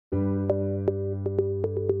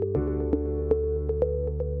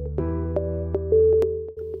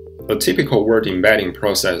A typical word embedding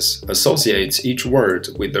process associates each word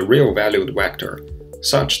with a real-valued vector,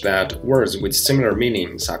 such that words with similar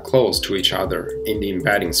meanings are close to each other in the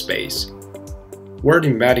embedding space. Word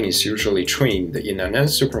embedding is usually trained in an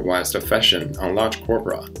unsupervised fashion on large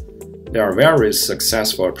corpora. There are various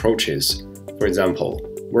successful approaches, for example,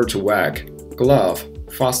 word-to-vec, glove,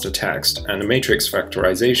 fast text, and matrix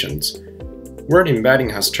factorizations. Word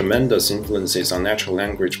embedding has tremendous influences on natural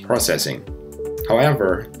language processing.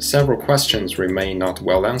 However, several questions remain not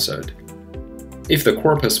well answered. If the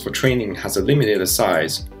corpus for training has a limited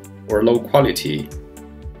size or low quality,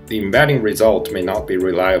 the embedding result may not be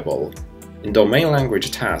reliable. In domain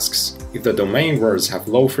language tasks, if the domain words have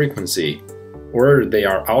low frequency or they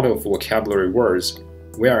are out of vocabulary words,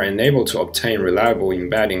 we are unable to obtain reliable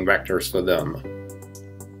embedding vectors for them.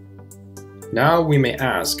 Now we may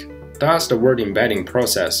ask, does the word embedding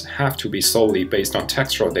process have to be solely based on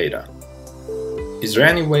textual data? Is there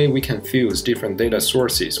any way we can fuse different data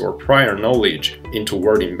sources or prior knowledge into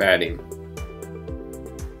word embedding?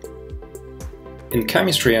 In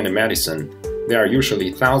chemistry and medicine, there are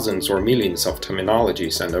usually thousands or millions of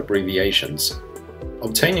terminologies and abbreviations.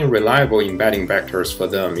 Obtaining reliable embedding vectors for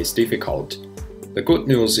them is difficult. The good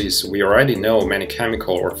news is we already know many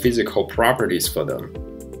chemical or physical properties for them.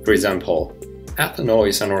 For example, ethanol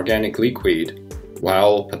is an organic liquid,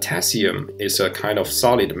 while potassium is a kind of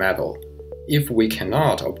solid metal. If we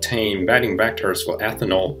cannot obtain embedding vectors for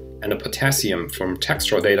ethanol and potassium from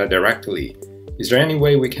textual data directly, is there any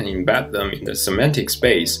way we can embed them in the semantic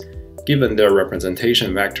space given their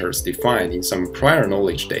representation vectors defined in some prior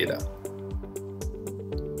knowledge data?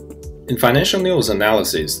 In financial news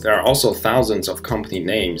analysis, there are also thousands of company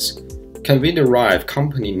names. Can we derive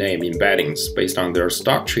company name embeddings based on their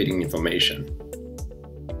stock trading information?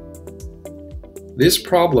 This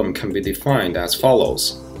problem can be defined as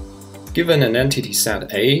follows. Given an entity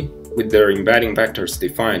set A with their embedding vectors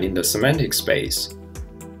defined in the semantic space,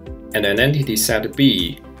 and an entity set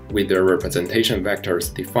B with their representation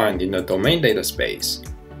vectors defined in the domain data space,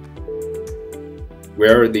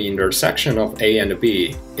 where the intersection of A and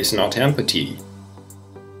B is not empty,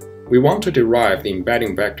 we want to derive the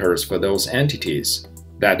embedding vectors for those entities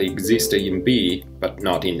that exist in B but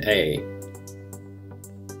not in A.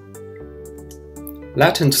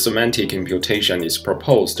 Latent semantic imputation is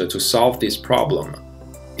proposed to solve this problem.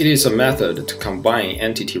 It is a method to combine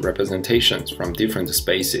entity representations from different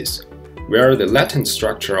spaces, where the latent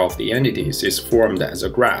structure of the entities is formed as a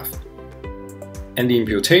graph, and the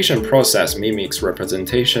imputation process mimics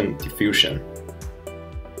representation diffusion.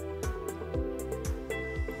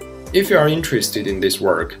 If you are interested in this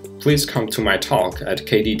work, please come to my talk at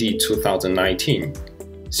KDD 2019.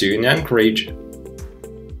 See you in Anchorage!